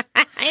me.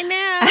 I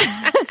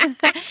know.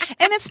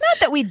 And it's not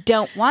that we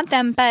don't want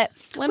them, but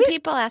When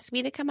people ask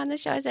me to come on the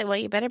show, I say, well,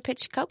 you better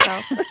pitch Coco.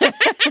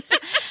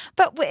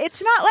 but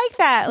it's not like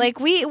that. Like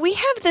we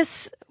have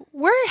this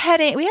we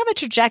have a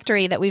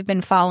trajectory that we've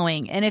been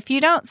following. And if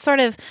you don't sort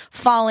of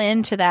fall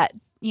into that,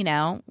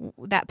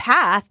 that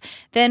path,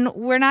 then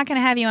we're not going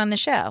to have you on the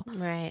show.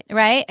 Right.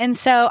 Right. And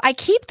so I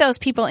keep those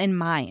people in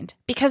mind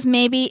because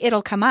maybe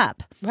it'll come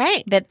up.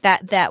 Right.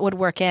 That would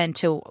work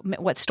into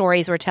what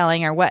stories we're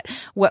telling or what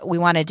we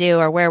want to do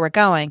or where we're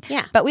going.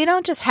 Yeah. But we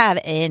don't just have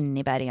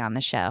anybody on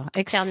the show.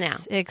 Till now.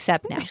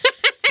 Except now.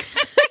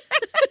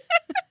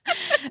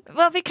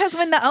 Well, because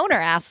when the owner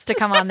asks to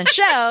come on the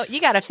show, you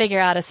got to figure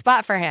out a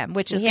spot for him,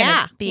 which is going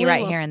to be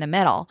right here in the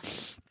middle.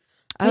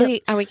 Are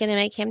we going to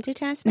make him do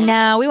tennis match?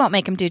 No, we won't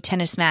make him do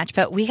tennis match,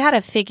 but we got to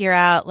figure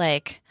out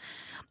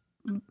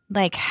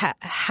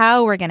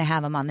how we're going to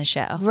have him on the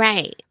show.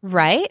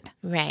 Right.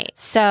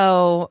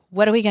 So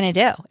what are we going to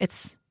do?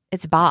 It's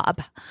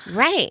Bob.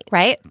 Right.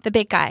 The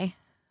big guy.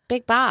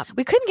 Big Bob.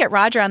 We couldn't get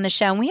Roger on the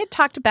show, and we had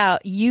talked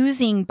about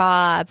using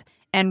Bob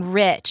and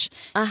Rich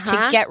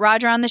to get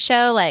Roger on the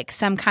show, like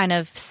some kind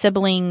of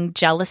sibling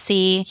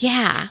jealousy.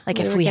 Yeah.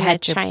 Like if we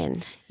had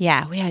we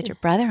had your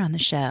brother on the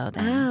show.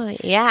 Then. Oh,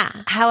 yeah.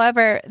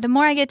 However, the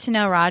more I get to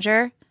know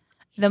Roger,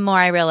 the more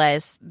I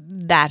realize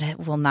that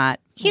will not.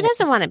 He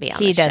doesn't want to be on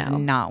the show. He does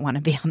not want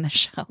to be on the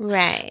show.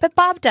 Right. But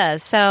Bob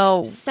does.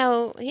 So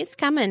he's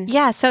coming.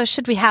 Yeah. So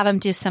should we have him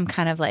do some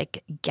kind of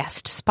like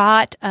guest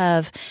spot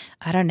of,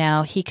 I don't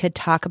know, he could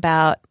talk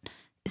about,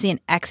 is he an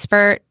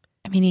expert?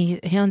 I mean,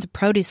 he owns a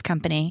produce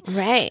company.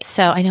 Right.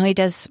 So I know he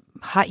does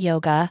hot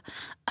yoga.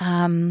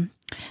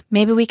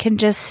 Maybe we can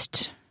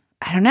just,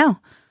 I don't know,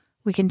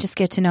 we can just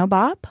get to know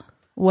Bob.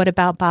 What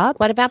about Bob?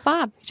 What about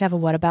Bob? Should have a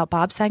What About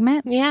Bob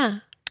segment? Yeah.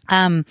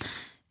 Does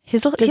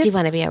he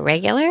want to be a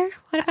regular?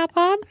 What about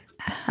Bob?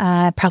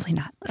 Probably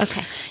not.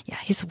 Okay. Yeah,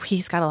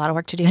 he's got a lot of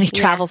work to do, and he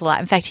travels a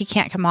lot. In fact, he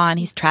can't come on.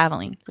 He's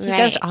traveling. He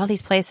goes to all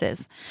these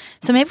places.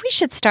 So maybe we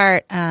should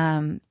start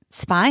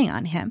spying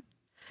on him.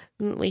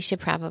 We should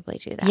probably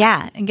do that.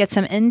 Yeah, and get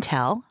some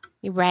intel.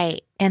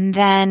 Right. And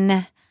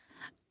then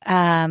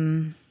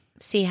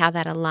see how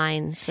that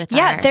aligns with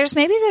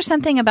there's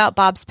something about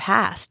Bob's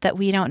past that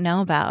we don't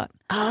know about.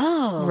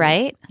 Oh.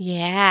 Right?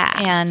 Yeah.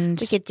 And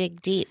we could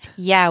dig deep.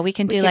 Yeah, we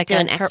can do like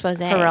an expose.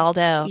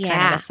 Geraldo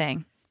kind of a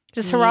thing.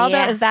 Does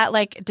Geraldo, is that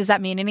like, does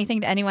that mean anything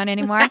to anyone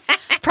anymore?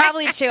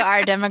 Probably to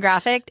our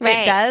demographic. Right.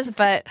 It does,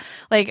 but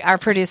like our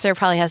producer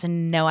probably has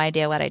no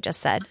idea what I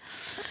just said.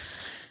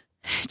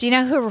 Do you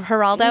know who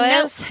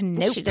Geraldo is?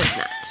 Nope. She does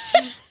not.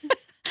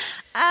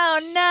 Oh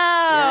no!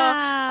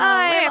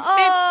 I'm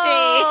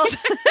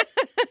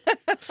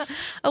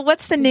old.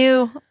 What's the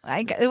new?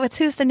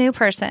 Who's the new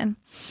person?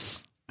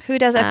 Who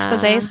does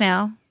exposés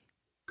now?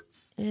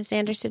 Does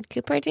Anderson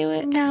Cooper do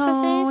it?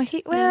 No,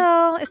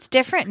 it's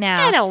different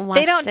now. I don't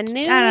watch the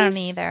news. I don't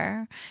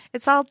either.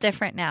 It's all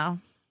different now.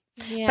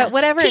 Yeah. But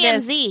whatever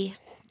TMZ. It is,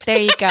 there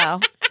you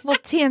go. Well,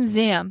 TMZ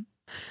him.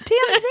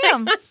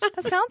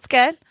 That sounds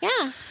good.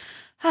 Yeah.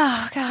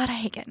 Oh God, I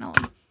hate getting old.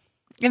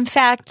 In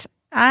fact,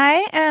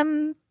 I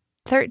am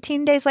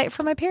 13 days late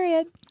for my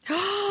period.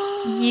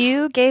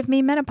 You gave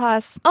me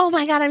menopause. Oh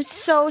my God, I'm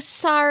so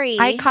sorry.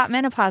 I caught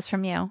menopause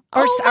from you.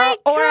 Or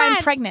I'm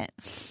pregnant.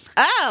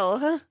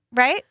 Oh.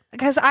 Right?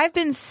 Because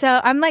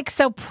I'm like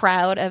so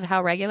proud of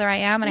how regular I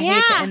am. And I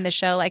hate to end the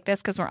show like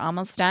this because we're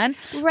almost done.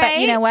 Right. But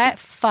you know what?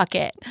 Fuck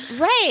it.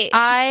 Right.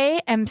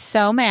 I am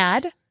so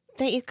mad.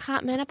 That you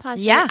caught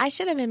menopause. Yeah. I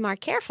should have been more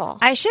careful.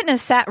 I shouldn't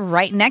have sat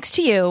right next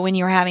to you when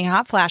you were having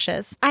hot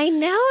flashes. I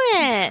know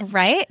it.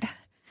 Right?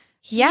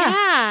 Yeah.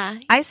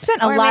 I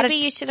spent a lot of...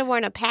 Maybe you should have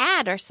worn a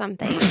pad or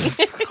something.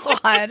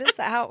 God, is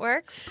that how it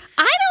works?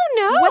 I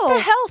don't know. What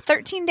the hell?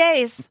 13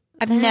 days.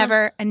 I've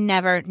never.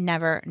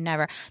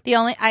 The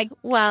only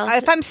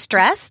if I'm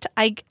stressed,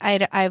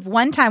 I've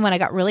one time when I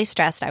got really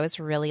stressed, I was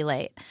really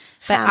late.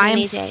 But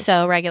I'm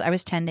so regular. I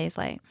was 10 days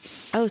late.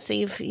 Oh,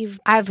 so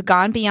I've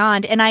gone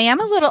beyond, and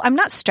I'm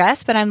not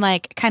stressed, but I'm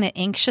like kind of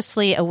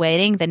anxiously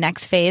awaiting the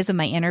next phase of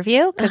my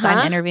interview because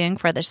I'm interviewing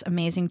for this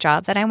amazing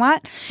job that I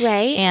want.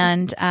 Right.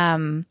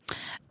 And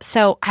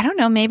so I don't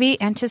know,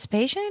 maybe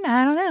anticipation.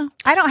 I don't know.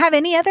 I don't have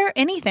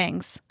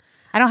anythings.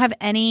 I don't have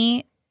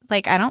any.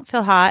 Like, I don't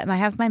feel hot. I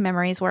have my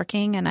memories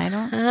working, and I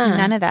don't,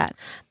 none of that.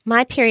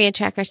 My period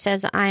tracker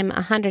says I'm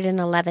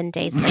 111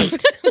 days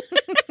late.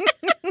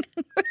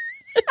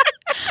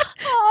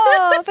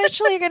 Oh,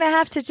 eventually you're going to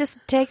have to just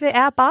take the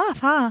app off,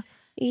 huh?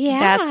 Yeah.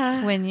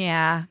 That's when,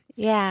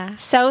 Yeah.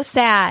 So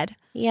sad.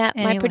 Yeah.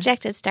 Anyway. My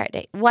projected start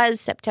date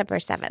was September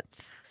 7th.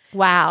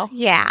 Wow.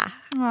 Yeah.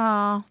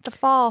 Oh, the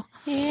fall.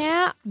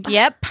 Yeah.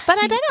 Yep. But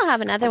I bet I'll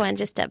have another one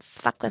just to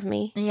fuck with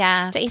me.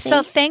 Yeah. Don't you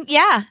think? So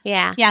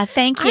Yeah,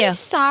 thank you. I'm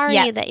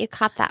sorry that you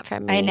caught that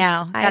from me. I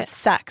know. That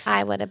sucks.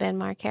 I would have been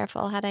more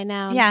careful had I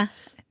known. Yeah.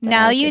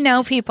 Now you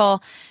know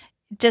people,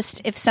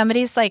 just if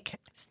somebody's like,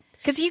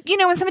 because you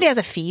know when somebody has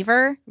a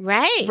fever,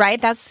 right?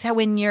 That's how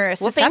when you're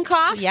whooping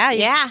cough,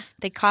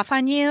 they cough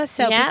on you.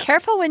 So be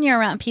careful when you're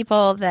around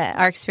people that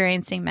are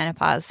experiencing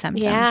menopause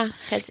symptoms. Yeah,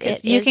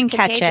 because you can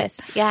catch it.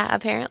 Yeah,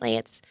 apparently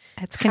it's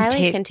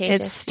highly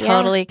contagious. It's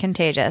totally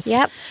contagious.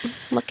 Yep,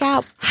 look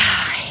out. I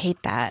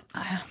hate that.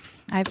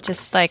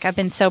 I've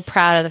been so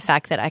proud of the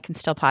fact that I can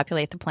still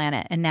populate the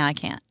planet, and now I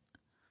can't.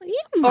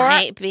 You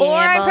might be, or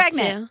I'm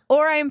pregnant,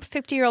 or I'm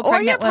 50-year-old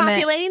pregnant woman, or you're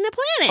populating the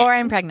planet, or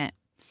I'm pregnant.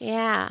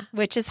 Yeah.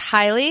 Which is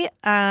highly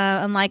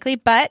unlikely.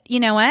 But you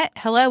know what?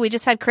 Hello, we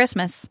just had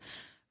Christmas.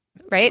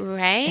 Right?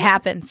 Right. It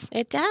happens.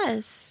 It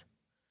does.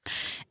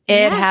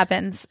 It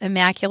happens.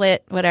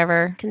 Immaculate,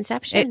 whatever.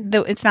 Conception.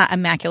 It's not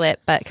immaculate,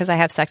 but because I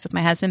have sex with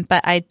my husband,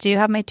 but I do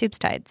have my tubes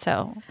tied.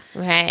 So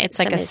right. It's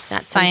like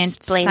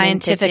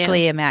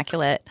scientifically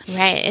immaculate.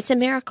 Right. It's a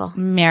miracle.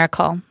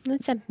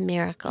 It's a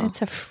miracle.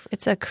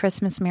 It's a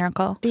Christmas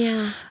miracle.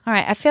 Yeah. All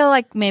right. I feel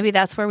like maybe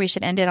that's where we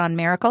should end it on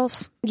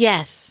miracles.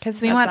 Yes.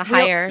 Because we want a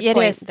higher it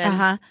point is.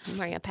 than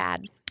wearing a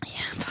pad.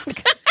 Yeah.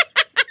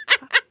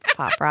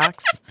 Pop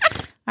Rocks.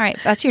 All right,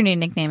 that's your new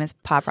nickname is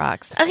Pop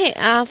Rocks. Okay,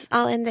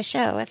 I'll end the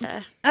show with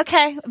a.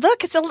 Okay,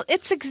 look,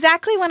 it's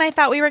exactly when I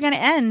thought we were going to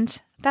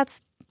end.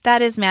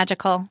 That is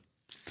magical.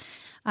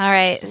 All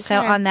right, okay. So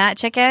on that,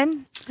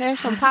 chicken, there's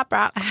some Pop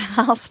Rock.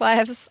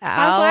 Housewives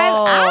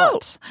out.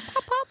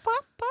 Pop, pop,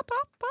 pop, pop,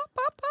 pop,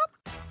 pop,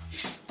 pop.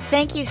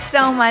 Thank you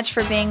so much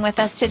for being with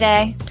us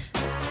today.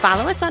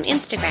 Follow us on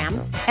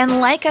Instagram and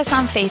like us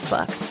on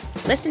Facebook.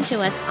 Listen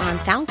to us on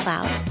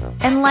SoundCloud.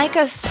 And like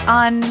us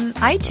on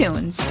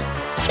iTunes.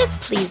 Just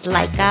please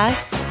like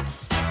us.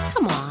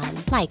 Come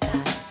on, like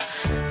us.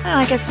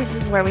 I guess this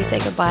is where we say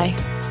goodbye.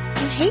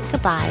 You hate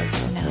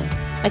goodbyes. No.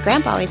 My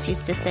grandpa always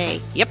used to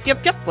say, yep,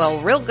 well,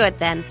 real good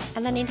then.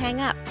 And then he'd hang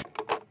up.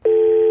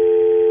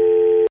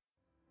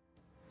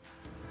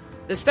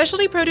 The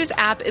Specialty Produce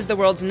app is the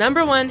world's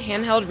 #1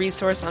 handheld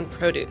resource on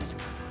produce.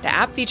 The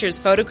app features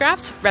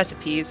photographs,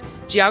 recipes,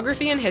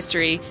 geography and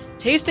history,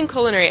 taste and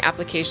culinary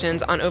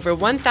applications on over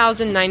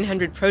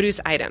 1,900 produce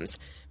items.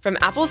 From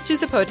apples to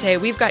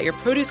zapote, we've got your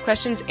produce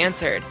questions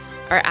answered.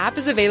 Our app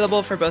is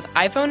available for both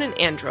iPhone and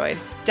Android.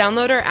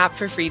 Download our app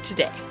for free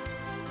today.